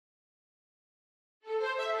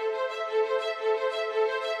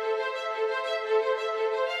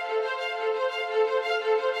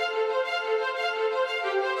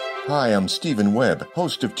Hi, I'm Stephen Webb,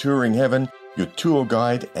 host of Touring Heaven, your tour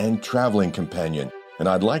guide and traveling companion, and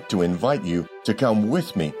I'd like to invite you to come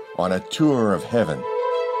with me on a tour of heaven.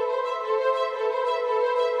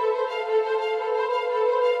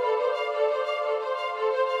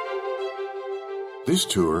 This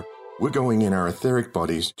tour, we're going in our etheric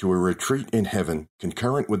bodies to a retreat in heaven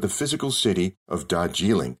concurrent with the physical city of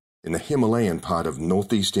Darjeeling in the Himalayan part of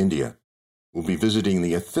northeast India. We'll be visiting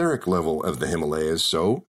the etheric level of the Himalayas,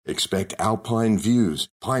 so expect alpine views,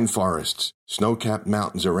 pine forests, snow-capped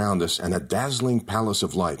mountains around us, and a dazzling palace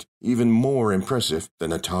of light, even more impressive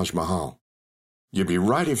than a Taj Mahal. You'd be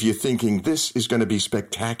right if you're thinking this is going to be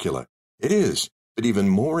spectacular. It is, but even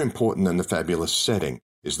more important than the fabulous setting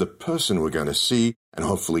is the person we're going to see and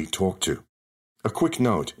hopefully talk to. A quick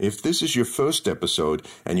note, if this is your first episode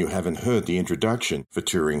and you haven't heard the introduction for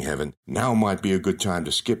Touring Heaven, now might be a good time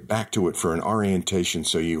to skip back to it for an orientation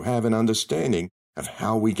so you have an understanding of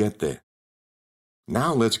how we get there.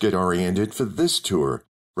 Now let's get oriented for this tour.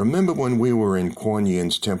 Remember when we were in Kuan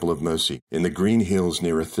Yin's Temple of Mercy in the Green Hills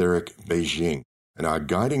near etheric Beijing, and our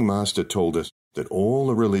guiding master told us that all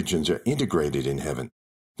the religions are integrated in heaven.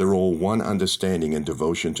 They're all one understanding and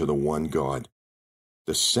devotion to the one God.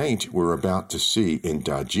 The saint we're about to see in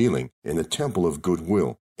Darjeeling, in the Temple of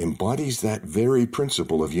Goodwill, embodies that very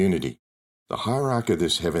principle of unity. The hierarch of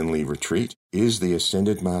this heavenly retreat is the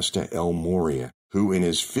Ascended Master El Morya, who in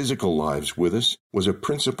his physical lives with us was a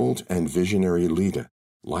principled and visionary leader,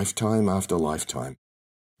 lifetime after lifetime.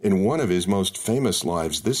 In one of his most famous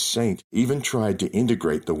lives, this saint even tried to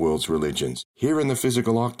integrate the world's religions, here in the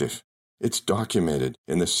physical octave. It's documented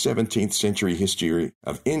in the 17th century history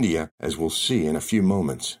of India, as we'll see in a few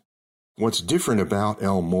moments. What's different about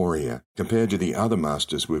El Morya, compared to the other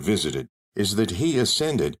masters we visited, is that he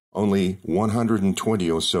ascended only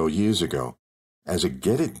 120 or so years ago. As a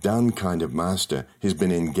get-it-done kind of master, he's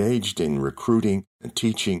been engaged in recruiting and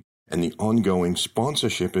teaching and the ongoing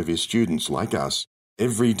sponsorship of his students like us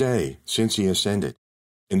every day since he ascended.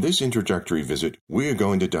 In this introductory visit, we are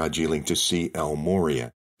going to Darjeeling to see El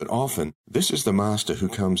Morya, but often this is the master who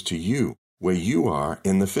comes to you where you are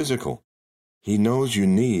in the physical. He knows you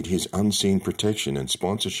need his unseen protection and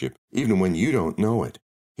sponsorship even when you don't know it.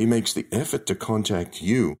 He makes the effort to contact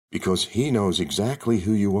you because he knows exactly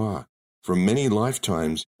who you are, from many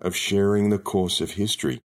lifetimes of sharing the course of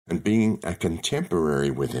history and being a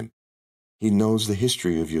contemporary with him. He knows the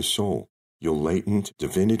history of your soul, your latent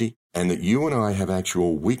divinity, and that you and I have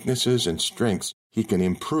actual weaknesses and strengths he can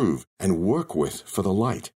improve and work with for the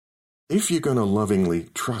light. If you're going to lovingly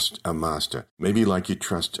trust a master, maybe like you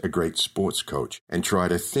trust a great sports coach, and try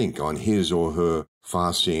to think on his or her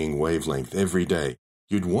far-seeing wavelength every day,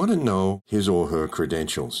 you'd want to know his or her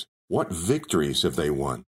credentials. What victories have they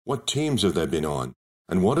won? What teams have they been on?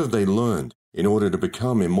 And what have they learned in order to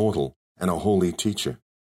become immortal and a holy teacher?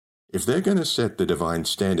 If they're going to set the divine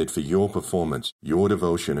standard for your performance, your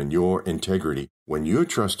devotion, and your integrity when you're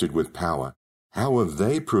trusted with power, how have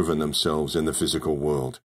they proven themselves in the physical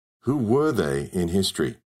world? Who were they in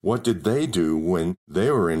history? What did they do when they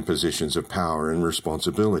were in positions of power and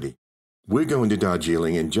responsibility? We're going to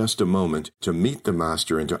Darjeeling in just a moment to meet the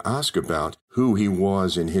master and to ask about who he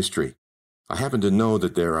was in history. I happen to know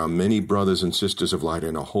that there are many brothers and sisters of light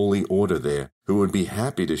in a holy order there who would be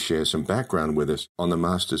happy to share some background with us on the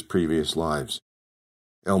master's previous lives.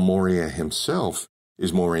 El Morya himself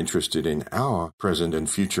is more interested in our present and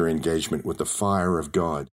future engagement with the fire of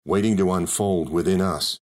God, waiting to unfold within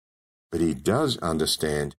us. But he does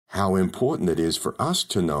understand how important it is for us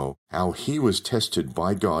to know how he was tested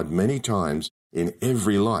by God many times in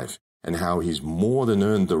every life, and how he's more than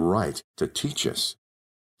earned the right to teach us.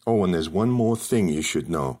 Oh, and there's one more thing you should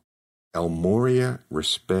know. El Morya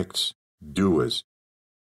respects doers.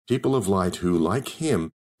 People of light who, like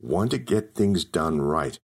him, want to get things done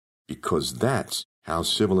right, because that's how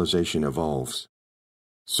civilization evolves.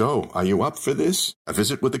 So, are you up for this? A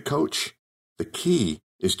visit with a coach? The key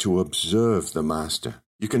is to observe the master.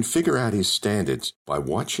 You can figure out his standards by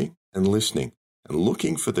watching and listening and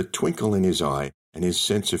looking for the twinkle in his eye and his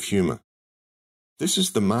sense of humor. This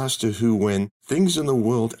is the master who, when things in the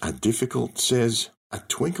world are difficult, says, a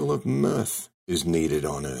twinkle of mirth is needed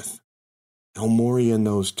on earth. El Morya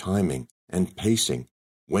knows timing and pacing,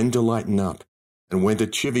 when to lighten up, and when to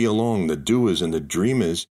chivvy along the doers and the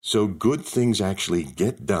dreamers so good things actually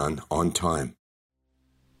get done on time.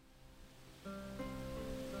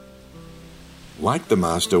 Like the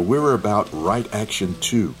master, we're about right action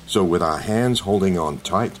too. So with our hands holding on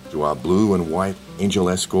tight to our blue and white angel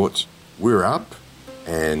escorts, we're up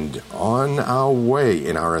and on our way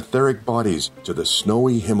in our etheric bodies to the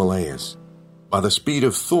snowy Himalayas. By the speed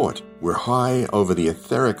of thought, We're high over the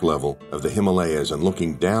etheric level of the Himalayas and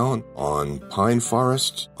looking down on pine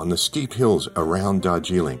forests on the steep hills around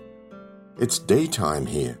Darjeeling. It's daytime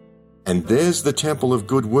here, and there's the Temple of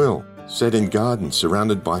Goodwill, set in gardens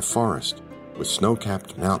surrounded by forest, with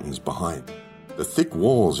snow-capped mountains behind. The thick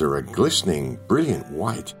walls are a glistening, brilliant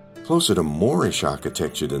white, closer to Moorish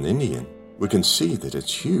architecture than Indian. We can see that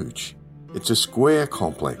it's huge. It's a square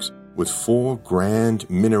complex with 4 grand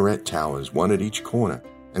minaret towers, one at each corner,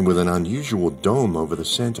 and with an unusual dome over the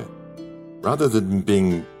center. Rather than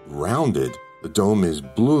being rounded, the dome is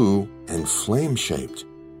blue and flame-shaped.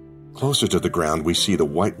 Closer to the ground, we see the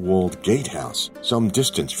white-walled gatehouse, some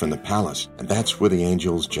distance from the palace, and that's where the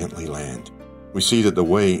angels gently land. We see that the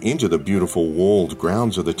way into the beautiful walled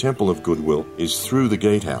grounds of the Temple of Goodwill is through the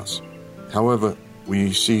gatehouse. However,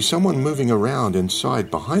 we see someone moving around inside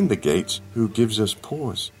behind the gates who gives us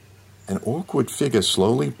pause. An awkward figure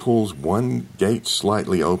slowly pulls one gate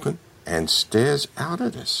slightly open and stares out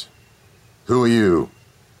at us. "Who are you?"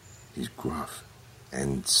 He's gruff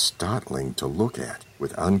and startling to look at,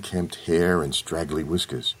 with unkempt hair and straggly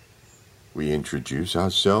whiskers. We introduce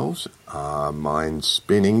ourselves, our minds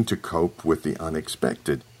spinning to cope with the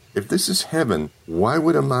unexpected. If this is heaven, why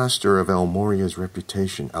would a master of Elmoria's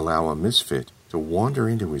reputation allow a misfit to wander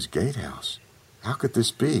into his gatehouse? How could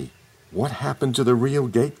this be? What happened to the real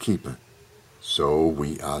gatekeeper? So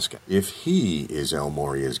we ask if he is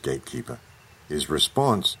Elmoria's gatekeeper. His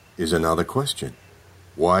response is another question.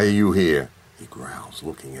 "Why are you here?" he growls,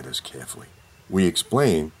 looking at us carefully. We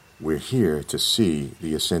explain we're here to see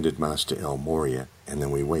the Ascended Master Elmoria, and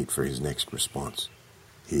then we wait for his next response.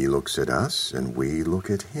 He looks at us, and we look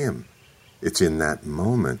at him. It's in that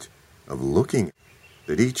moment of looking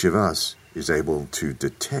that each of us is able to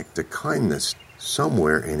detect a kindness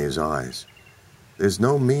somewhere in his eyes. There's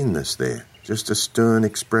no meanness there, just a stern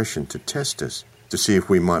expression to test us, to see if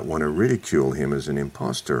we might want to ridicule him as an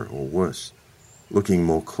impostor or worse. Looking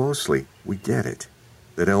more closely, we get it.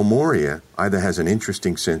 That Elmoria either has an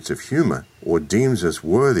interesting sense of humor or deems us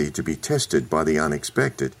worthy to be tested by the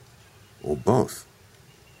unexpected, or both.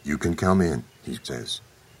 "You can come in," he says,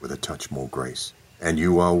 with a touch more grace, "and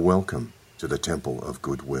you are welcome to the Temple of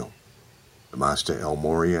Goodwill. The Master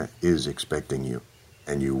Elmoria is expecting you,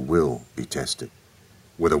 and you will be tested."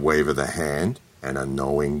 With a wave of the hand and a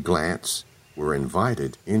knowing glance, we're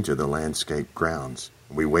invited into the landscape grounds.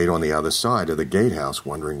 We wait on the other side of the gatehouse,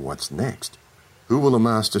 wondering what's next. Who will the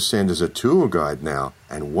master send as a tour guide now,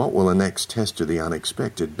 and what will the next test of the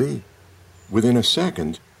unexpected be? Within a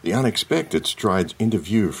second, the unexpected strides into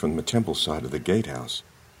view from the temple side of the gatehouse.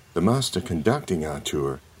 The master conducting our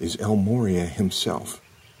tour is Elmoria himself.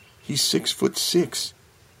 He's 6'6",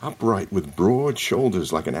 upright with broad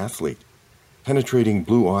shoulders like an athlete, penetrating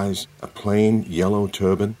blue eyes, a plain yellow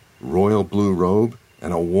turban, royal blue robe,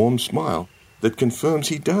 and a warm smile that confirms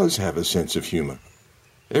he does have a sense of humor.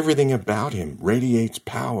 Everything about him radiates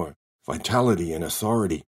power, vitality, and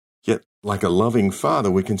authority. Yet, like a loving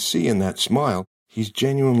father, we can see in that smile he's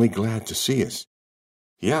genuinely glad to see us.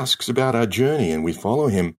 He asks about our journey, and we follow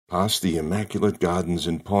him past the immaculate gardens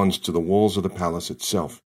and ponds to the walls of the palace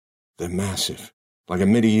itself. They're massive, like a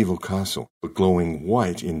medieval castle, but glowing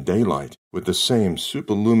white in daylight with the same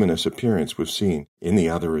superluminous appearance we've seen in the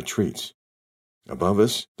other retreats. Above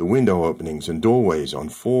us, the window openings and doorways on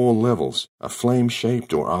 4 levels are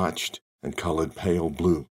flame-shaped or arched and colored pale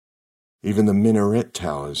blue. Even the minaret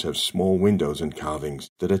towers have small windows and carvings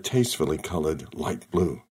that are tastefully colored light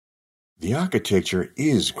blue. The architecture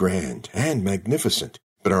is grand and magnificent,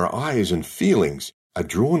 but our eyes and feelings are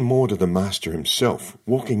drawn more to the master himself,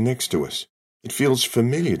 walking next to us. It feels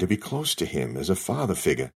familiar to be close to him as a father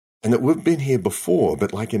figure, and that we've been here before,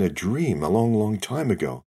 but like in a dream a long, long time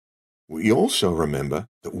ago. We also remember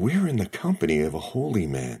that we're in the company of a holy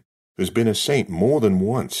man who's been a saint more than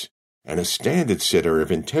once and a standard setter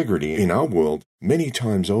of integrity in our world many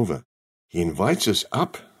times over. He invites us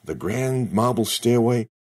up the grand marble stairway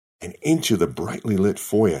and into the brightly lit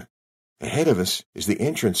foyer. Ahead of us is the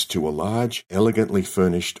entrance to a large, elegantly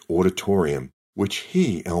furnished auditorium, which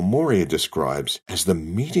he, Elmoria, describes as the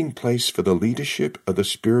meeting place for the leadership of the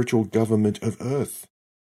spiritual government of Earth.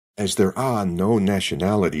 As there are no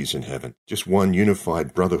nationalities in heaven, just one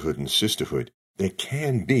unified brotherhood and sisterhood, there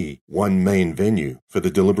can be one main venue for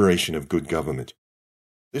the deliberation of good government.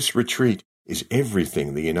 This retreat is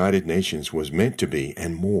everything the United Nations was meant to be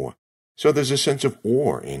and more, so there's a sense of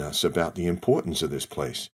awe in us about the importance of this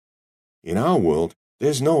place. In our world,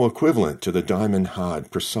 there's no equivalent to the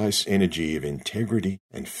diamond-hard, precise energy of integrity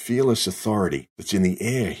and fearless authority that's in the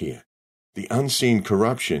air here. The unseen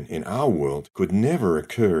corruption in our world could never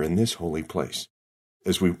occur in this holy place.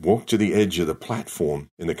 As we walk to the edge of the platform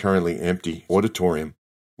in the currently empty auditorium,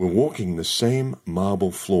 we're walking the same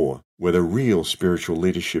marble floor where the real spiritual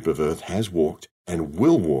leadership of Earth has walked and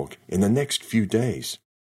will walk in the next few days.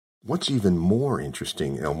 What's even more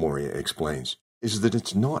interesting, El Morya explains, is that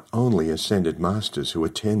it's not only ascended masters who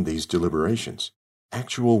attend these deliberations.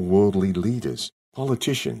 Actual worldly leaders,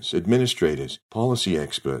 politicians, administrators, policy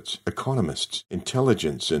experts, economists,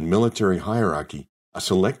 intelligence, and military hierarchy are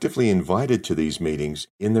selectively invited to these meetings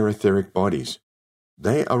in their etheric bodies.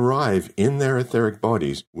 They arrive in their etheric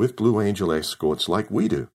bodies with Blue Angel escorts like we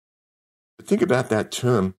do. But think about that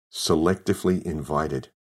term, selectively invited.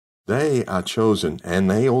 They are chosen, and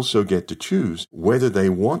they also get to choose whether they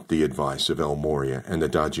want the advice of El Morya and the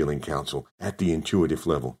Darjeeling Council at the intuitive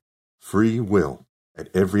level. Free will at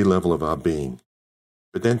every level of our being.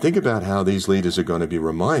 But then think about how these leaders are going to be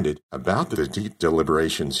reminded about the deep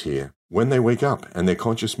deliberations here when they wake up and their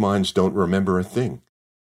conscious minds don't remember a thing.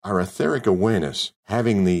 Our etheric awareness,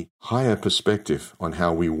 having the higher perspective on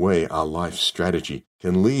how we weigh our life strategy,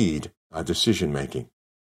 can lead our decision-making.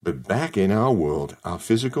 But back in our world, our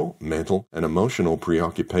physical, mental, and emotional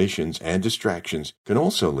preoccupations and distractions can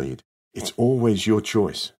also lead. It's always your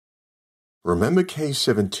choice. Remember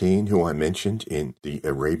K17, who I mentioned in the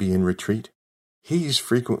Arabian retreat? He's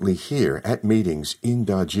frequently here at meetings in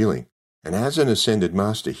Darjeeling, and as an ascended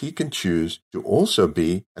master, he can choose to also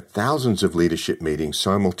be at thousands of leadership meetings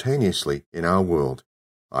simultaneously in our world,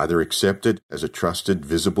 either accepted as a trusted,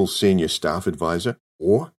 visible senior staff advisor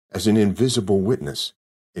or as an invisible witness.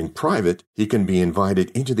 In private, he can be invited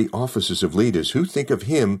into the offices of leaders who think of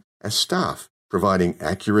him as staff, providing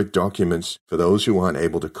accurate documents for those who aren't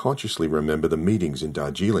able to consciously remember the meetings in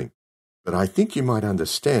Darjeeling. But I think you might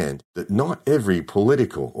understand that not every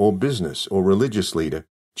political or business or religious leader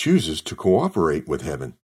chooses to cooperate with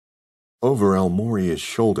heaven. Over El Morya's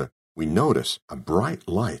shoulder, we notice a bright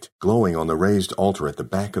light glowing on the raised altar at the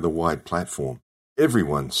back of the wide platform.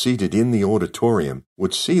 Everyone seated in the auditorium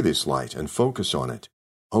would see this light and focus on it.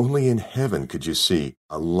 Only in heaven could you see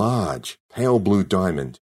a large, pale blue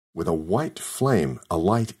diamond with a white flame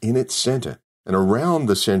alight in its center, and around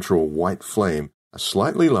the central white flame, a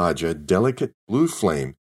slightly larger, delicate blue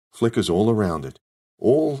flame flickers all around it,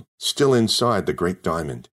 all still inside the great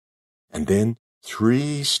diamond. And then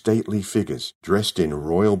 3 stately figures, dressed in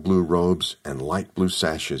royal blue robes and light blue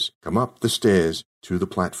sashes, come up the stairs to the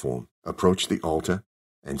platform, approach the altar,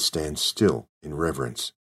 and stand still in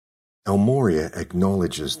reverence. El Morya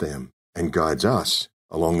acknowledges them and guides us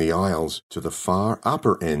along the aisles to the far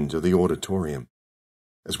upper end of the auditorium.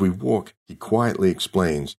 As we walk, he quietly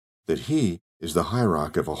explains that he is the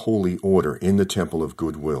hierarch of a holy order in the Temple of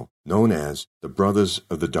Goodwill, known as the Brothers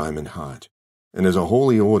of the Diamond Heart. And as a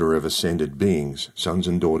holy order of ascended beings, sons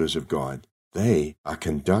and daughters of God, they are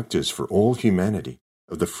conductors for all humanity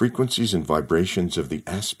of the frequencies and vibrations of the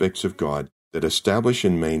aspects of God that establish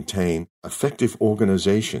and maintain effective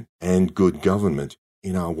organization and good government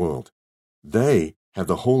in our world. They have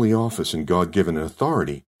the holy office and God-given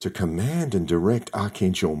authority to command and direct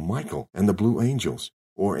Archangel Michael and the Blue Angels,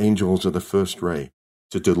 or angels of the first ray,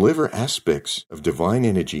 to deliver aspects of divine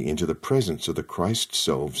energy into the presence of the Christ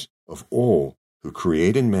selves of all who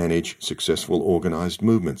create and manage successful organized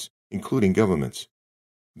movements, including governments.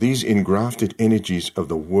 These engrafted energies of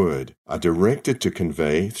the Word are directed to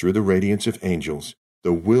convey, through the radiance of angels,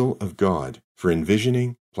 the will of God for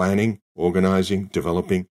envisioning, planning, organizing,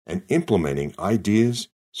 developing, and implementing ideas,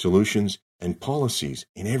 solutions, and policies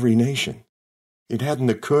in every nation. It hadn't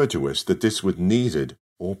occurred to us that this was needed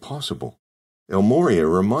or possible. El Morya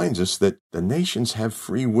reminds us that the nations have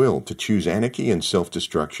free will to choose anarchy and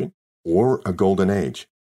self-destruction or a golden age,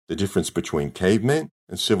 the difference between cavemen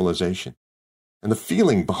and civilization. And the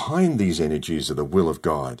feeling behind these energies of the will of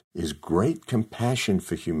God is great compassion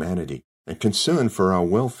for humanity and concern for our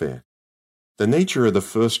welfare. The nature of the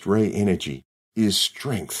first ray energy is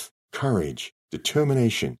strength, courage,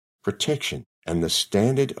 determination, protection, and the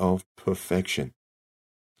standard of perfection.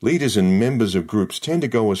 Leaders and members of groups tend to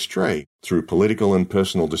go astray through political and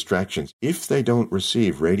personal distractions if they don't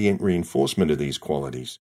receive radiant reinforcement of these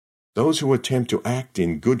qualities. Those who attempt to act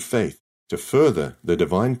in good faith to further the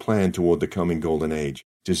divine plan toward the coming golden age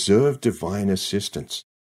deserve divine assistance.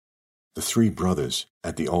 The 3 brothers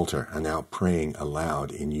at the altar are now praying aloud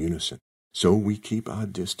in unison, so we keep our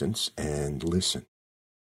distance and listen.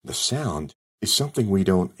 The sound is something we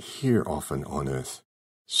don't hear often on earth.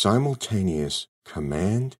 Simultaneous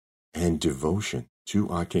command and devotion to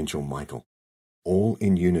Archangel Michael, all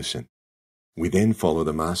in unison. We then follow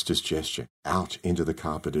the Master's gesture out into the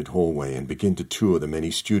carpeted hallway and begin to tour the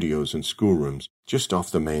many studios and schoolrooms just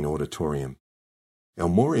off the main auditorium. El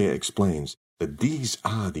Morya explains that these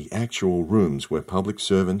are the actual rooms where public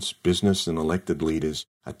servants, business, and elected leaders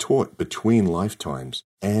are taught between lifetimes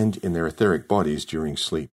and in their etheric bodies during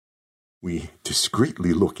sleep. We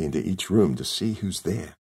discreetly look into each room to see who's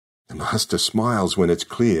there. The master smiles when it's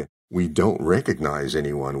clear we don't recognize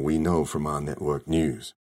anyone we know from our network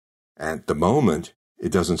news. At the moment,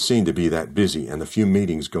 it doesn't seem to be that busy, and the few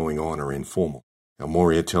meetings going on are informal. El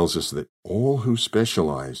Morya tells us that all who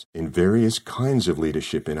specialize in various kinds of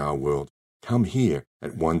leadership in our world come here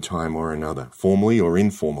at one time or another, formally or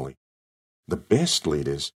informally. The best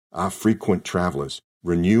leaders are frequent travelers,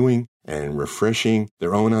 renewing and refreshing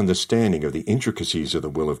their own understanding of the intricacies of the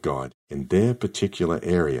will of God in their particular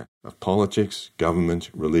area of politics, government,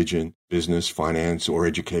 religion, business, finance, or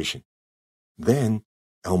education. Then,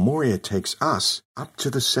 El Morya takes us up to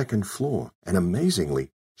the second floor and amazingly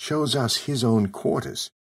shows us his own quarters,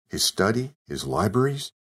 his study, his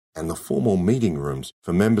libraries, and the formal meeting rooms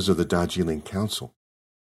for members of the Darjeeling Council.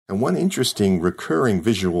 And one interesting recurring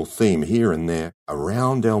visual theme here and there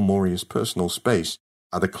around El Morya's personal space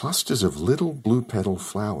are the clusters of little blue petal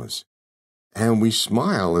flowers. And we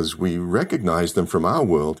smile as we recognize them from our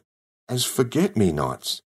world as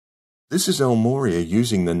forget-me-nots. This is El Morya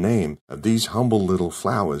using the name of these humble little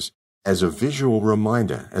flowers as a visual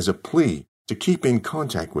reminder, as a plea to keep in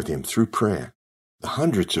contact with him through prayer. The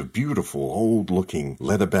hundreds of beautiful, old-looking,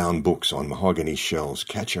 leather-bound books on mahogany shelves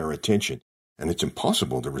catch our attention, and it's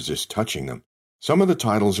impossible to resist touching them. Some of the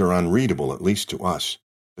titles are unreadable, at least to us,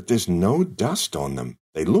 but there's no dust on them.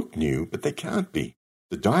 They look new, but they can't be.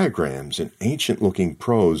 The diagrams in ancient-looking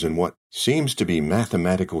prose and what seems to be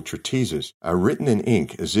mathematical treatises are written in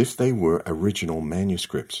ink as if they were original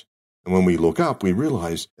manuscripts. And when we look up, we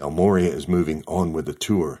realize El Morya is moving on with the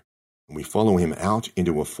tour. And we follow him out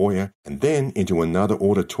into a foyer and then into another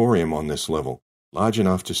auditorium on this level, large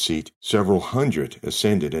enough to seat several hundred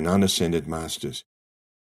ascended and unascended masters.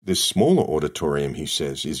 This smaller auditorium, he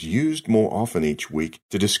says, is used more often each week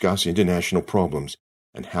to discuss international problems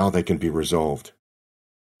and how they can be resolved.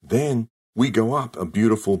 Then we go up a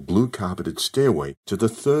beautiful blue-carpeted stairway to the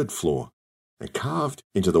third floor, and carved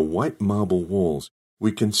into the white marble walls,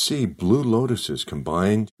 we can see blue lotuses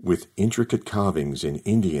combined with intricate carvings in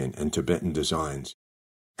Indian and Tibetan designs.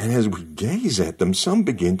 And as we gaze at them, some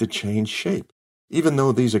begin to change shape. Even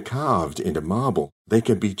though these are carved into marble, they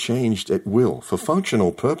can be changed at will for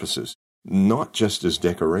functional purposes, not just as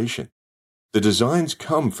decoration. The designs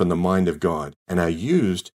come from the mind of God and are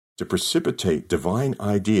used to precipitate divine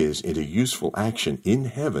ideas into useful action in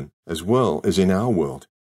heaven as well as in our world.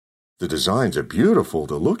 The designs are beautiful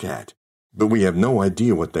to look at, but we have no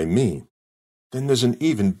idea what they mean. Then there's an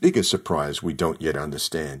even bigger surprise we don't yet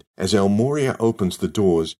understand as El Morya opens the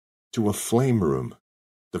doors to a flame room.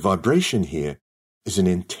 The vibration here is an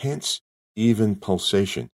intense, even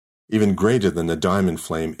pulsation, even greater than the diamond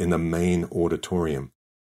flame in the main auditorium.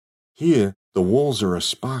 Here, the walls are a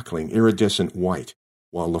sparkling, iridescent white,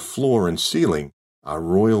 while the floor and ceiling are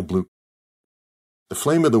royal blue. The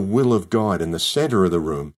flame of the will of God in the center of the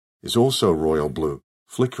room is also royal blue,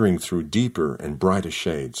 flickering through deeper and brighter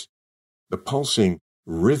shades. The pulsing,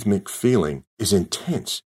 rhythmic feeling is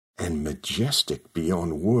intense and majestic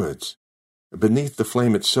beyond words. Beneath the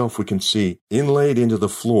flame itself we can see, inlaid into the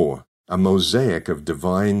floor, a mosaic of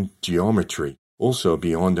divine geometry, also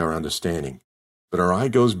beyond our understanding. But our eye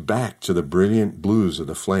goes back to the brilliant blues of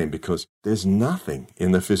the flame because there's nothing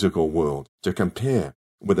in the physical world to compare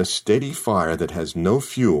with a steady fire that has no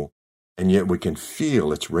fuel, and yet we can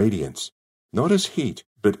feel its radiance, not as heat,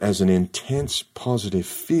 but as an intense positive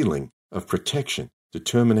feeling of protection,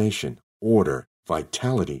 determination, order,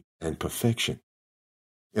 vitality, and perfection.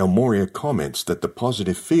 El Morya comments that the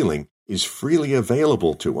positive feeling is freely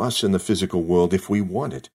available to us in the physical world if we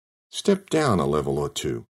want it. Step down a level or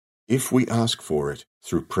two, if we ask for it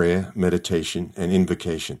through prayer, meditation, and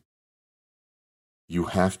invocation. You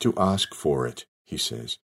have to ask for it, he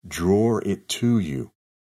says. Draw it to you.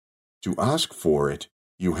 To ask for it,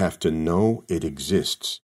 you have to know it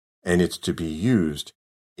exists, and it's to be used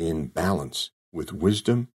in balance with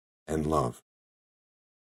wisdom and love.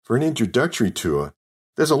 For an introductory tour,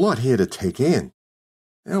 there's a lot here to take in.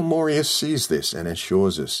 El Morya sees this and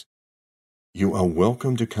assures us, you are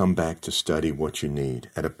welcome to come back to study what you need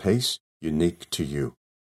at a pace unique to you.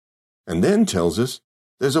 And then tells us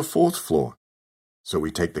there's a fourth floor. So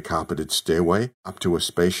we take the carpeted stairway up to a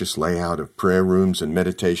spacious layout of prayer rooms and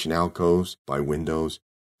meditation alcoves by windows,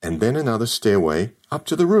 and then another stairway up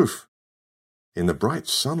to the roof. In the bright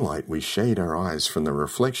sunlight, we shade our eyes from the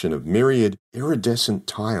reflection of myriad iridescent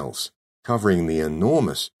tiles covering the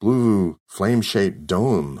enormous blue flame-shaped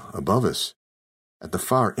dome above us. At the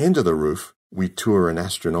far end of the roof, we tour an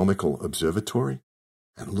astronomical observatory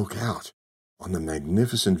and look out on the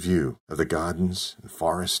magnificent view of the gardens and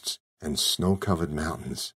forests and snow-covered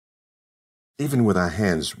mountains. Even with our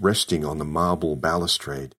hands resting on the marble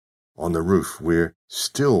balustrade on the roof, we're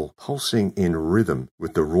still pulsing in rhythm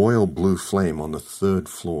with the royal blue flame on the 3rd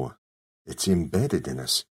floor. It's embedded in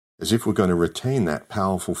us, as if we're going to retain that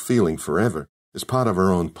powerful feeling forever as part of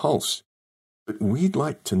our own pulse. But we'd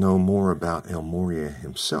like to know more about El Morya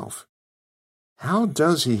himself. How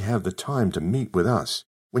does he have the time to meet with us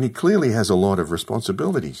when he clearly has a lot of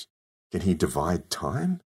responsibilities? Can he divide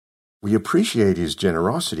time? We appreciate his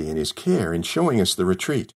generosity and his care in showing us the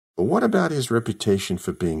retreat, but what about his reputation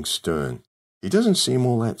for being stern? He doesn't seem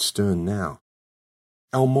all that stern now.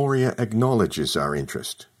 El Morya acknowledges our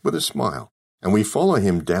interest with a smile, and we follow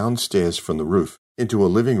him downstairs from the roof into a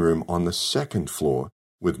living room on the 2nd floor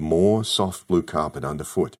with more soft blue carpet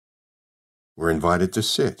underfoot. We're invited to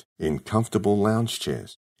sit in comfortable lounge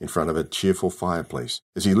chairs in front of a cheerful fireplace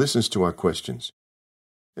as he listens to our questions.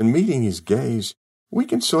 And meeting his gaze, we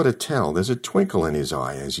can sort of tell there's a twinkle in his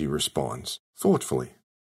eye as he responds, thoughtfully.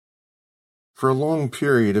 For a long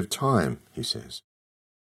period of time, he says,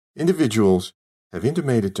 individuals have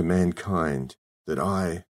intimated to mankind that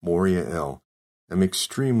I, Morya El, am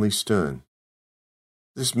extremely stern.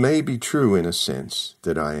 This may be true in a sense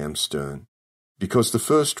that I am stern, because the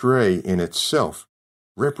first ray in itself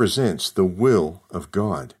represents the will of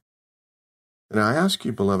God. And I ask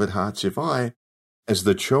you, beloved hearts, if I, as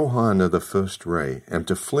the Chohan of the first ray, am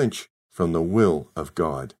to flinch from the will of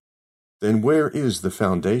God, then where is the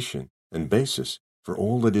foundation and basis for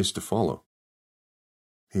all that is to follow?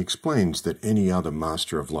 He explains that any other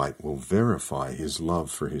master of light will verify his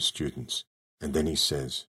love for his students, and then he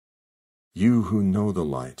says, "You who know the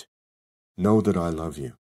light, know that I love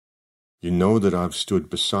you. You know that I've stood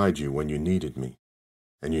beside you when you needed me,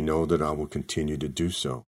 and you know that I will continue to do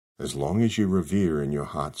so as long as you revere in your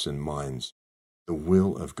hearts and minds the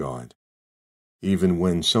will of God, even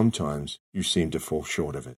when sometimes you seem to fall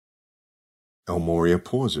short of it." El Morya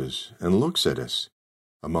pauses and looks at us,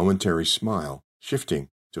 a momentary smile shifting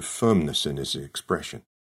to firmness in his expression.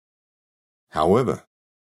 However,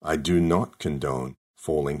 I do not condone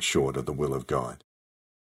falling short of the will of God.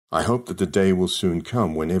 I hope that the day will soon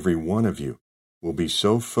come when every one of you will be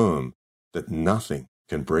so firm that nothing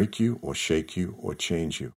can break you or shake you or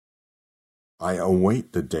change you. I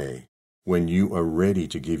await the day when you are ready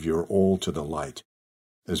to give your all to the light,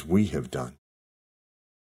 as we have done.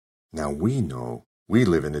 Now we know we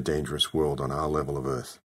live in a dangerous world on our level of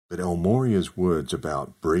earth, but El Morya's words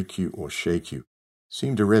about break you or shake you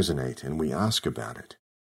seem to resonate, and we ask about it.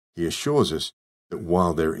 He assures us that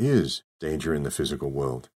while there is danger in the physical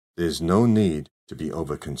world, there's no need to be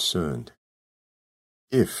over-concerned.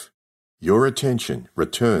 If your attention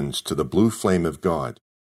returns to the blue flame of God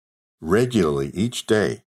regularly each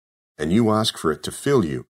day, and you ask for it to fill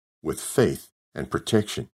you with faith and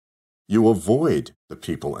protection, you avoid the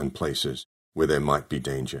people and places where there might be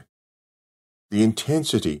danger. The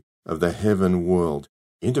intensity of the heaven world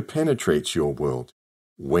interpenetrates your world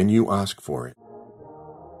when you ask for it.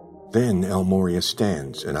 Then El Morya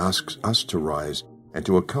stands and asks us to rise and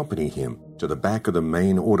to accompany him to the back of the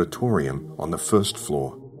main auditorium on the 1st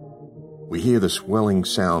floor. We hear the swelling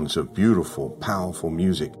sounds of beautiful, powerful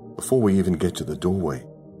music before we even get to the doorway.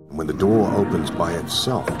 And when the door opens by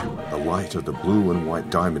itself, the light of the blue and white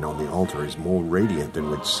diamond on the altar is more radiant than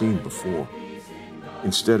we'd seen before.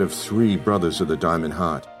 Instead of 3 brothers of the Diamond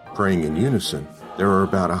Heart praying in unison, there are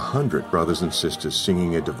about 100 brothers and sisters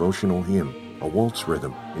singing a devotional hymn, a waltz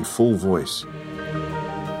rhythm, in full voice.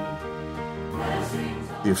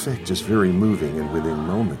 The effect is very moving, and within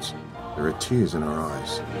moments, there are tears in our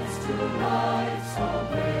eyes.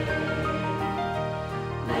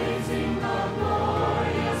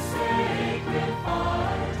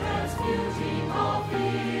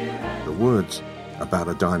 The words about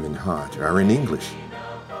a diamond heart are in English,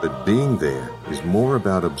 but being there is more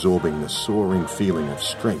about absorbing the soaring feeling of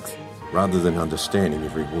strength rather than understanding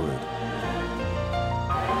every word.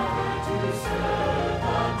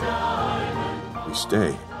 We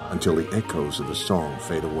stay until the echoes of the song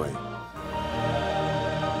fade away.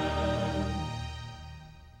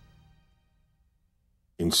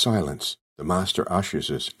 In silence, the Master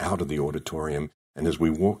ushers us out of the auditorium, and as we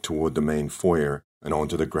walk toward the main foyer and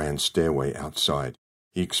onto the grand stairway outside,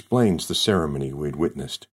 he explains the ceremony we'd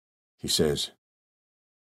witnessed. He says,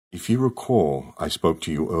 "If you recall, I spoke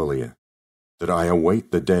to you earlier, that I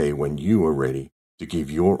await the day when you are ready to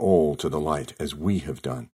give your all to the light as we have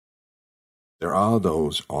done. There are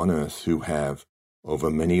those on earth who have,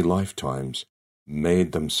 over many lifetimes,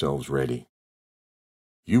 made themselves ready.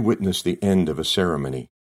 You witnessed the end of a ceremony,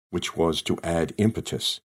 which was to add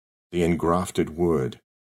impetus, the engrafted word,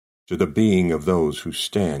 to the being of those who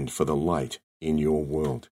stand for the light in your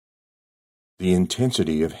world. The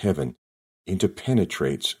intensity of heaven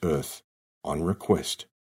interpenetrates earth on request.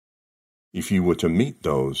 If you were to meet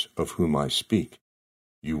those of whom I speak,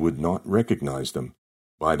 you would not recognize them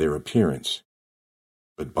by their appearance,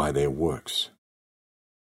 but by their works.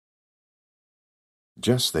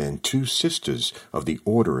 Just then 2 sisters of the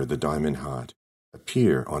Order of the Diamond Heart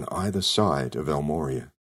appear on either side of El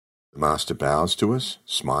Morya. The Master bows to us,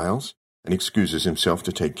 smiles, and excuses himself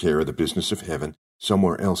to take care of the business of heaven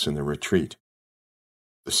somewhere else in the retreat.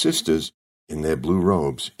 The sisters, in their blue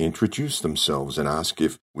robes, introduce themselves and ask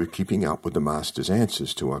if we're keeping up with the Master's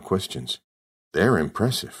answers to our questions. They're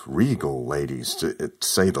impressive, regal ladies, to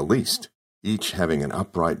say the least, each having an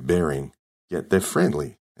upright bearing, yet they're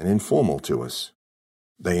friendly and informal to us.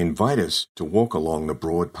 They invite us to walk along the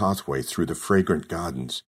broad pathway through the fragrant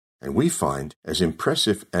gardens, and we find, as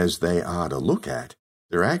impressive as they are to look at,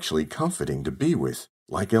 they're actually comforting to be with,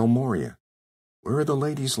 like El Morya. Where are the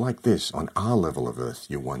ladies like this on our level of earth,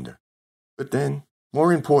 you wonder? But then,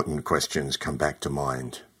 more important questions come back to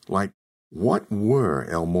mind, like, what were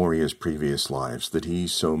El Morya's previous lives that he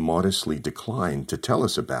so modestly declined to tell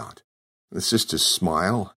us about? The sisters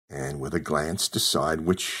smile, and with a glance decide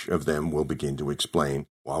which of them will begin to explain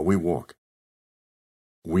while we walk.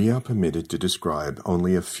 We are permitted to describe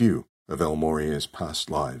only a few of El Morya's past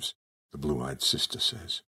lives, the blue-eyed sister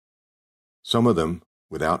says. Some of them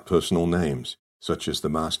without personal names, such as the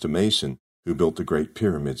Master Mason who built the Great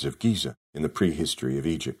Pyramids of Giza in the prehistory of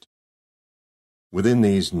Egypt. Within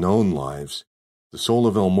these known lives, the soul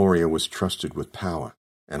of El Morya was trusted with power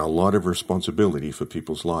and a lot of responsibility for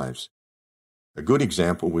people's lives. A good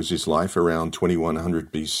example was his life around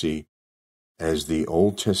 2100 BC as the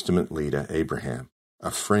Old Testament leader Abraham,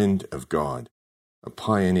 a friend of God, a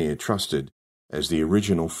pioneer trusted as the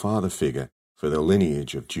original father figure for the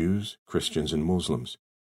lineage of Jews, Christians, and Muslims.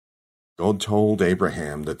 God told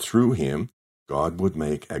Abraham that through him, God would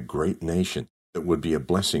make a great nation that would be a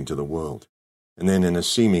blessing to the world. And then in a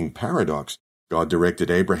seeming paradox, God directed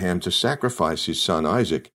Abraham to sacrifice his son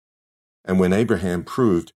Isaac. And when Abraham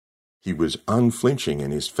proved he was unflinching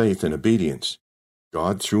in his faith and obedience,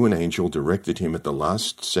 God, through an angel, directed him at the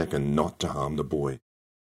last second not to harm the boy.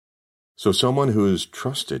 So someone who is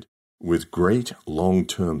trusted with great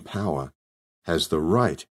long-term power has the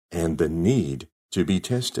right and the need to be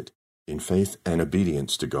tested in faith and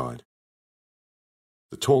obedience to God.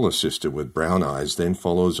 The taller sister with brown eyes then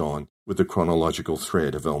follows on with the chronological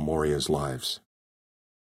thread of El Morya's lives.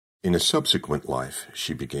 In a subsequent life,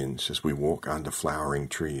 she begins as we walk under flowering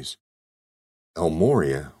trees. El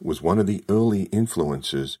Morya was one of the early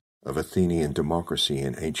influences of Athenian democracy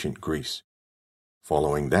in ancient Greece.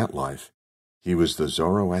 Following that life, he was the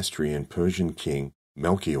Zoroastrian Persian king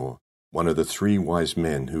Melchior, one of the 3 wise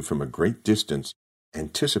men who from a great distance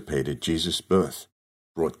anticipated Jesus' birth,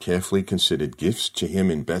 brought carefully considered gifts to him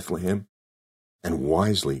in Bethlehem, and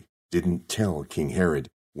wisely didn't tell King Herod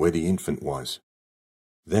where the infant was.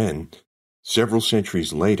 Then, several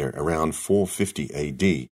centuries later, around 450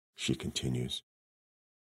 A.D., she continues,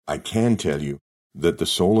 I can tell you that the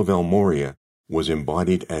soul of El Morya was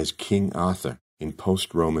embodied as King Arthur in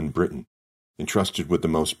post-Roman Britain, entrusted with the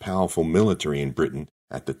most powerful military in Britain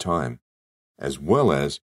at the time, as well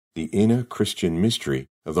as the inner Christian mystery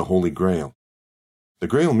of the Holy Grail. The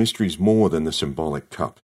Grail mystery is more than the symbolic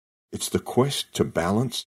cup. It's the quest to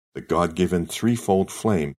balance the God-given threefold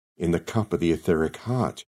flame in the cup of the etheric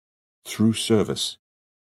heart, through service.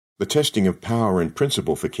 The testing of power and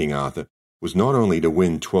principle for King Arthur was not only to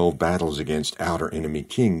win 12 battles against outer enemy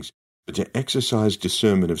kings, but to exercise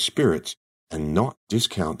discernment of spirits and not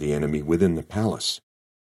discount the enemy within the palace.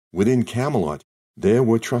 Within Camelot, there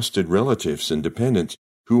were trusted relatives and dependents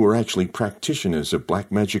who were actually practitioners of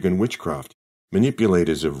black magic and witchcraft,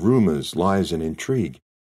 manipulators of rumors, lies, and intrigue.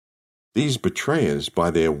 These betrayers,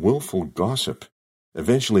 by their willful gossip,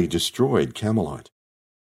 eventually destroyed Camelot.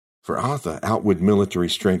 For Arthur, outward military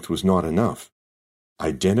strength was not enough.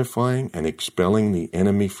 Identifying and expelling the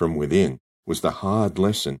enemy from within was the hard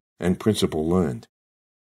lesson and principle learned.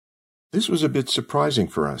 This was a bit surprising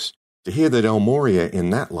for us, to hear that El Morya in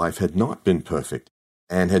that life had not been perfect,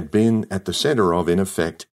 and had been at the center of, in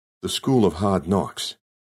effect, the school of hard knocks.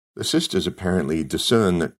 The sisters apparently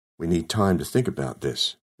discern that we need time to think about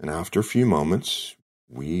this, and after a few moments,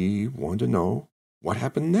 we want to know what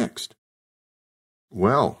happened next.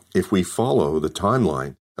 Well, if we follow the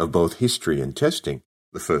timeline of both history and testing,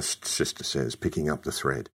 the first sister says, picking up the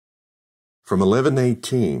thread. From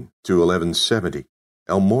 1118 to 1170,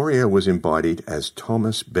 Almoria was embodied as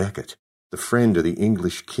Thomas Becket, the friend of the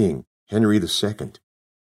English king, Henry II.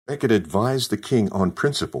 Becket advised the king on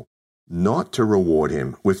principle not to reward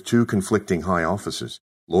him with two conflicting high offices,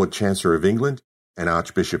 Lord Chancellor of England and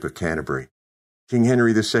Archbishop of Canterbury. King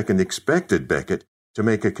Henry II expected Becket to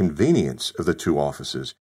make a convenience of the two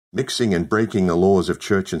offices, mixing and breaking the laws of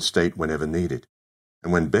church and state whenever needed.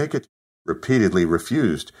 And when Becket repeatedly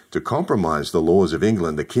refused to compromise the laws of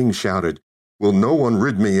England, the king shouted, "Will no one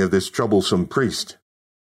rid me of this troublesome priest?"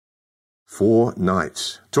 4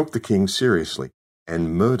 knights took the king seriously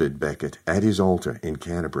and murdered Becket at his altar in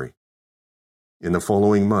Canterbury. In the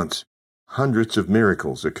following months, hundreds of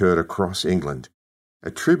miracles occurred across England,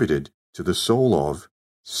 attributed to the soul of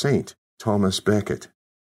Saint Thomas Becket.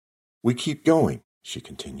 We keep going, she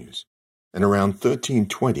continues, and around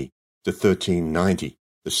 1320 to 1390,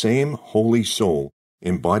 the same holy soul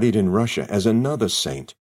embodied in Russia as another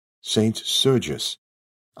saint, Saint Sergius,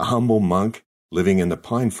 a humble monk living in the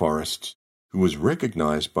pine forests who was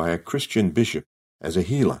recognized by a Christian bishop as a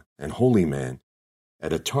healer and holy man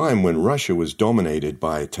at a time when Russia was dominated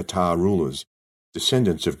by Tatar rulers,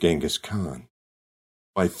 descendants of Genghis Khan.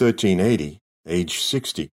 By 1380, age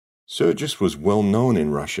 60, Sergius was well known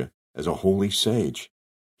in Russia as a holy sage.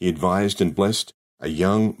 He advised and blessed a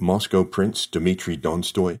young Moscow prince, Dmitry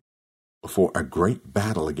Donskoy, before a great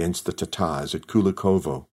battle against the Tatars at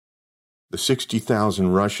Kulikovo. The 60,000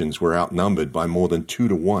 Russians were outnumbered by more than 2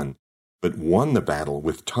 to 1, but won the battle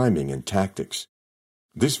with timing and tactics.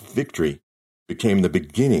 This victory became the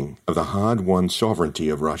beginning of the hard-won sovereignty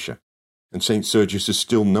of Russia, and St. Sergius is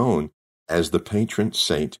still known as the patron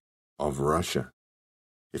saint of Russia.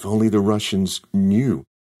 If only the Russians knew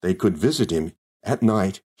they could visit him at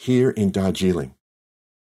night here in Darjeeling.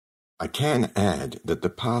 I can add that the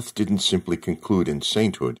path didn't simply conclude in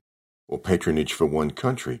sainthood or patronage for one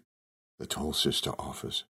country, the Tall Sister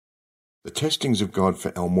offers. The testings of God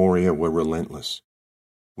for Almoria were relentless.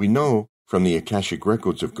 We know from the Akashic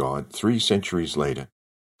records of God 3 centuries later,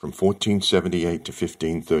 from 1478 to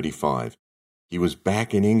 1535, he was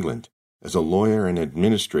back in England as a lawyer and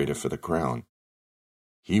administrator for the crown.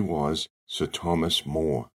 He was Sir Thomas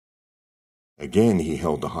More. Again he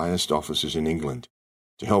held the highest offices in England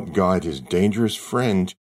to help guide his dangerous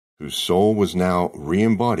friend, whose soul was now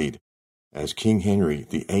re-embodied as King Henry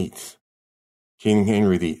VIII. King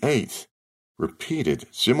Henry VIII repeated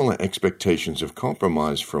similar expectations of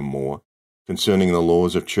compromise from More concerning the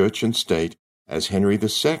laws of church and state as Henry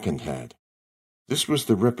II had. This was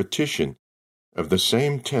the repetition of the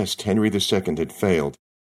same test Henry II had failed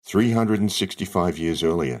 365 years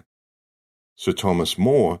earlier. Sir Thomas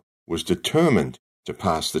More was determined to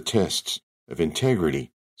pass the tests of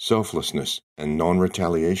integrity, selflessness, and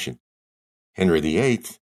non-retaliation. Henry VIII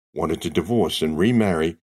wanted to divorce and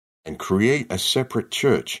remarry and create a separate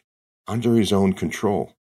church under his own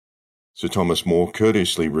control. Sir Thomas More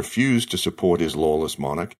courteously refused to support his lawless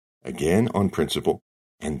monarch, again on principle,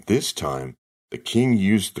 and this time the king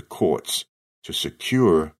used the courts to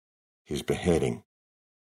secure his beheading.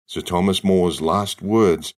 Sir Thomas More's last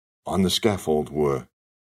words on the scaffold were,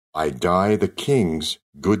 "I die the king's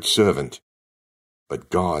good servant, but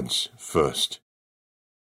God's first."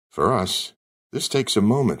 For us, this takes a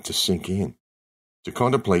moment to sink in, to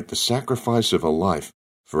contemplate the sacrifice of a life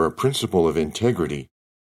for a principle of integrity.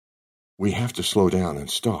 We have to slow down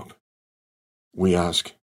and stop. We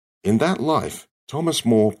ask, in that life, Thomas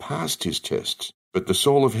More passed his tests, but the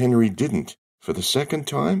soul of Henry didn't. For the second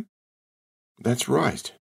time? That's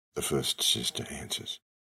right, the first sister answers.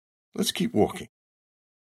 Let's keep walking.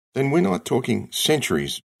 Then we're not talking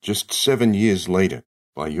centuries, just 7 years later,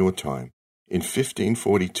 by your time, in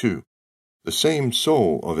 1542, the same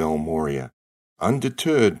soul of Almoria,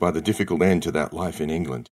 undeterred by the difficult end to that life in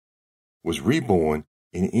England, was reborn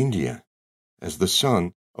in India as the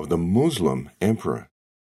son of the Muslim emperor.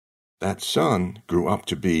 That son grew up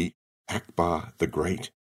to be Akbar the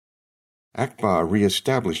Great. Akbar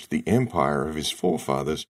re-established the empire of his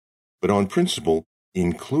forefathers, but on principle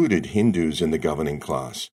included Hindus in the governing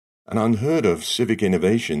class, an unheard-of civic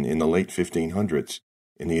innovation in the late 1500s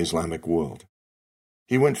in the Islamic world.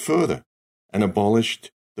 He went further and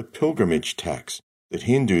abolished the pilgrimage tax that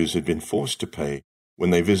Hindus had been forced to pay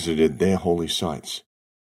when they visited their holy sites.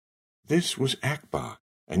 This was Akbar,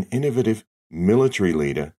 an innovative military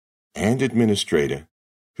leader and administrator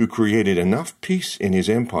who created enough peace in his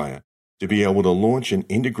empire to be able to launch an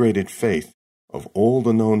integrated faith of all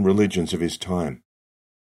the known religions of his time.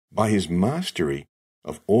 By his mastery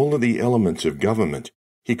of all of the elements of government,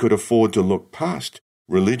 he could afford to look past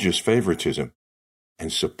religious favoritism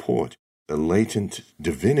and support the latent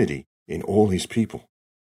divinity in all his people.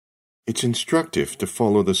 It's instructive to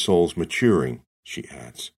follow the soul's maturing, she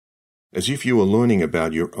adds, as if you were learning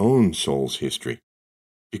about your own soul's history,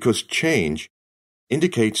 because change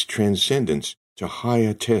indicates transcendence to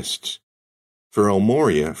higher tests. For El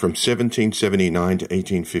Morya, from 1779 to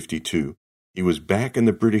 1852, he was back in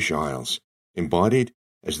the British Isles, embodied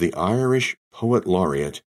as the Irish poet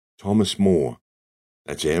laureate Thomas More.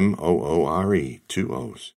 That's Moore, 2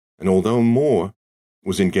 O's. And although More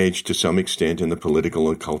was engaged to some extent in the political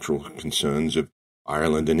and cultural concerns of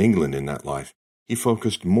Ireland and England in that life, he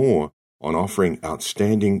focused more on offering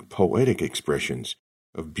outstanding poetic expressions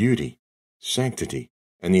of beauty, sanctity,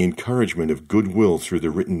 and the encouragement of goodwill through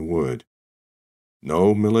the written word.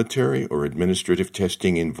 No military or administrative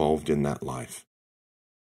testing involved in that life.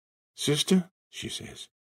 Sister, she says,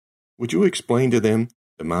 would you explain to them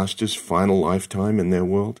the Master's final lifetime in their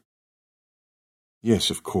world? Yes,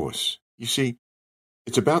 of course. You see,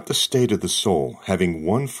 it's about the state of the soul having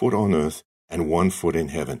 1 foot on earth and 1 foot in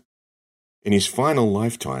heaven. In his final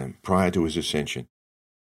lifetime, prior to his ascension,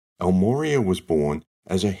 El Morya was born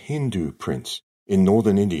as a Hindu prince in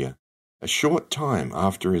northern India, a short time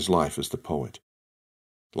after his life as the poet.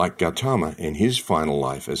 Like Gautama in his final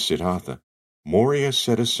life as Siddhartha, Morya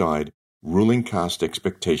set aside ruling caste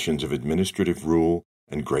expectations of administrative rule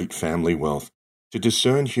and great family wealth to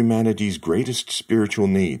discern humanity's greatest spiritual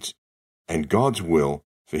needs and God's will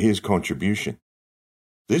for his contribution.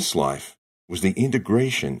 This life was the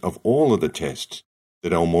integration of all of the tests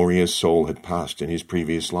that El Morya's soul had passed in his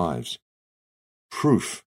previous lives.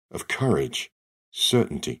 Proof of courage,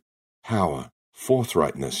 certainty, power,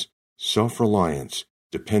 forthrightness, self-reliance,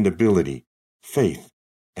 dependability, faith,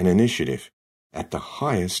 and initiative at the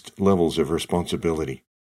highest levels of responsibility.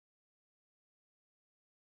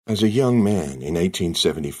 As a young man in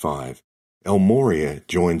 1875, El Morya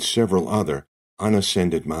joined several other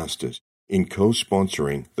unascended masters in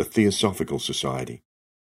co-sponsoring the Theosophical Society,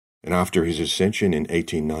 and after his ascension in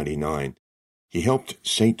 1899, he helped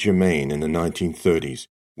Saint Germain in the 1930s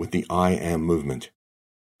with the I Am movement,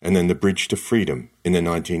 and then the Bridge to Freedom in the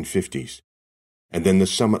 1950s, and then the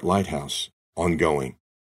Summit Lighthouse, ongoing.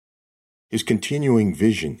 His continuing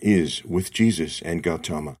vision is, with Jesus and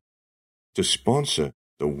Gautama, to sponsor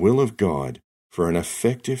the will of God for an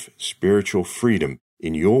effective spiritual freedom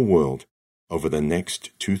in your world over the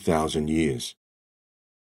next 2,000 years.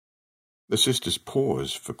 The sisters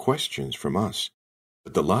pause for questions from us,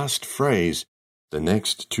 but the last phrase, the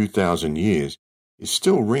next 2,000 years, is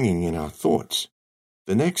still ringing in our thoughts.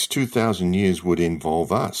 The next 2,000 years would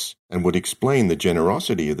involve us and would explain the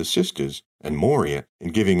generosity of the sisters and Morya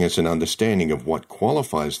in giving us an understanding of what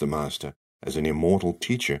qualifies the Master as an immortal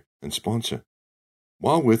teacher and sponsor.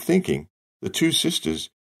 While we're thinking, the two sisters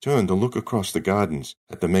turn to look across the gardens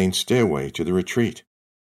at the main stairway to the retreat.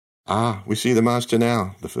 Ah, we see the Master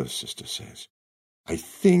now, the first sister says. I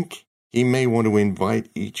think he may want to invite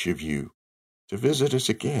each of you to visit us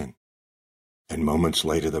again. And moments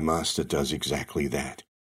later the Master does exactly that,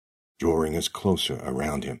 drawing us closer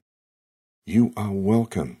around him. You are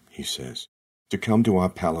welcome, he says, to come to our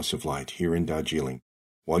Palace of Light here in Darjeeling,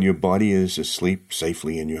 while your body is asleep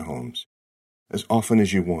safely in your homes. As often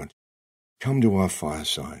as you want, come to our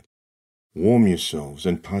fireside, warm yourselves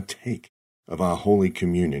and partake of our Holy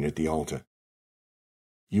Communion at the altar.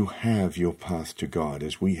 You have your path to God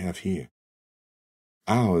as we have here.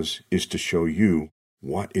 Ours is to show you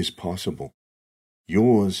what is possible.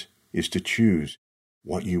 Yours is to choose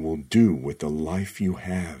what you will do with the life you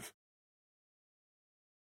have.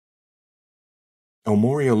 El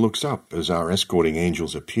Morya looks up as our escorting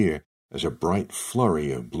angels appear as a bright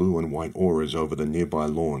flurry of blue and white auras over the nearby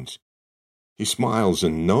lawns. He smiles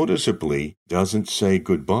and noticeably doesn't say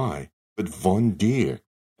goodbye, but von dir,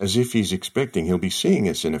 as if he's expecting he'll be seeing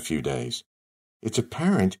us in a few days. It's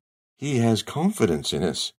apparent he has confidence in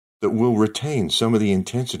us that we'll retain some of the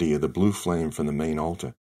intensity of the blue flame from the main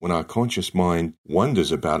altar when our conscious mind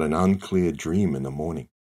wonders about an unclear dream in the morning.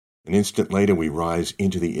 An instant later we rise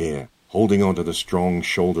into the air, holding onto the strong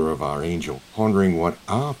shoulder of our angel, pondering what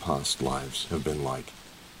our past lives have been like.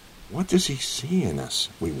 What does he see in us,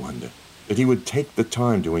 we wonder, that he would take the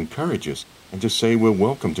time to encourage us and to say we're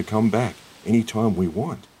welcome to come back any time we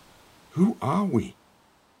want? Who are we?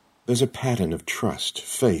 There's a pattern of trust,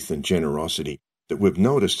 faith, and generosity that we've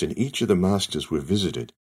noticed in each of the masters we've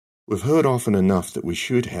visited. We've heard often enough that we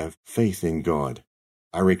should have faith in God.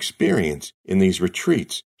 Our experience in these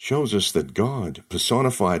retreats shows us that God,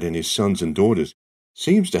 personified in his sons and daughters,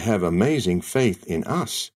 seems to have amazing faith in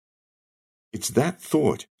us. It's that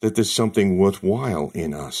thought that there's something worthwhile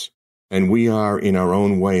in us, and we are in our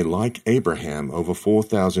own way like Abraham over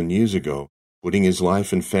 4,000 years ago, putting his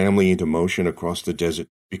life and family into motion across the desert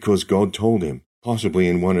because God told him, possibly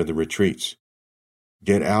in one of the retreats,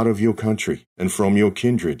 "Get out of your country and from your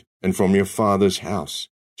kindred and from your father's house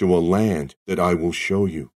to a land that I will show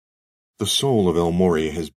you." The soul of El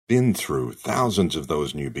Morya has been through thousands of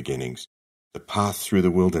those new beginnings, the path through the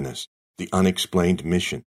wilderness, the unexplained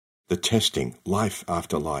mission, the testing, life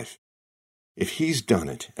after life. If he's done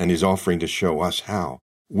it and is offering to show us how,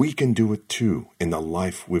 we can do it too in the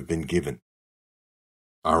life we've been given.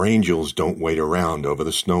 Our angels don't wait around over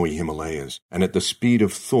the snowy Himalayas, and at the speed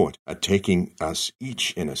of thought are taking us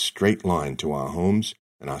each in a straight line to our homes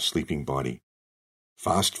and our sleeping body.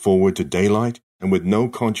 Fast forward to daylight, and with no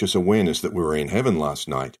conscious awareness that we were in heaven last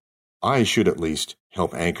night, I should at least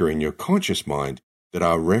help anchor in your conscious mind that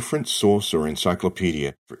our reference source or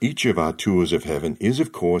encyclopedia for each of our tours of heaven is,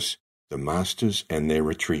 of course, the Masters and their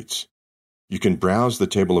retreats. You can browse the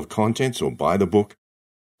table of contents or buy the book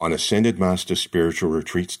on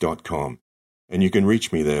AscendedMasterSpiritualRetreats.com, and you can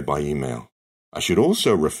reach me there by email. I should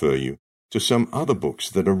also refer you to some other books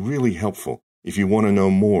that are really helpful if you want to know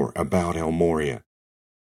more about El Morya.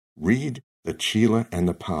 Read The Chela and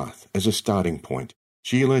the Path as a starting point.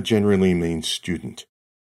 Chela generally means student.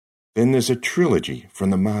 Then there's a trilogy from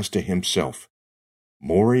the Master himself.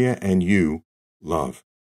 Morya and You, Love.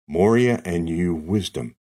 Morya and You,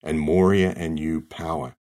 Wisdom. And Morya and You,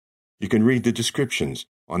 Power. You can read the descriptions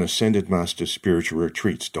on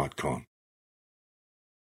AscendedMasterSpiritualRetreats.com.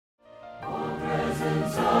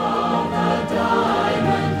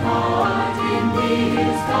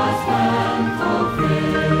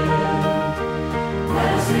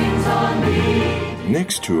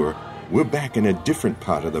 Next tour, we're back in a different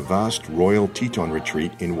part of the vast Royal Teton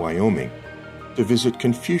Retreat in Wyoming to visit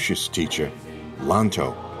Confucius teacher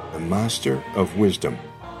Lanto, the Master of Wisdom.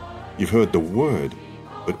 You've heard the word,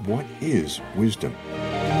 but what is wisdom?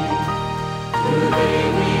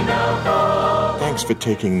 Thanks for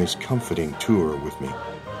taking this comforting tour with me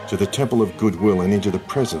to the Temple of Goodwill and into the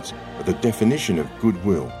presence of the definition of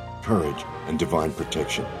goodwill, courage, and divine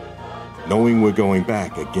protection. Knowing we're going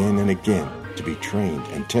back again and again to be trained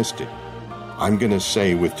and tested, I'm going to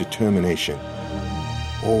say with determination,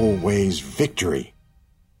 always victory.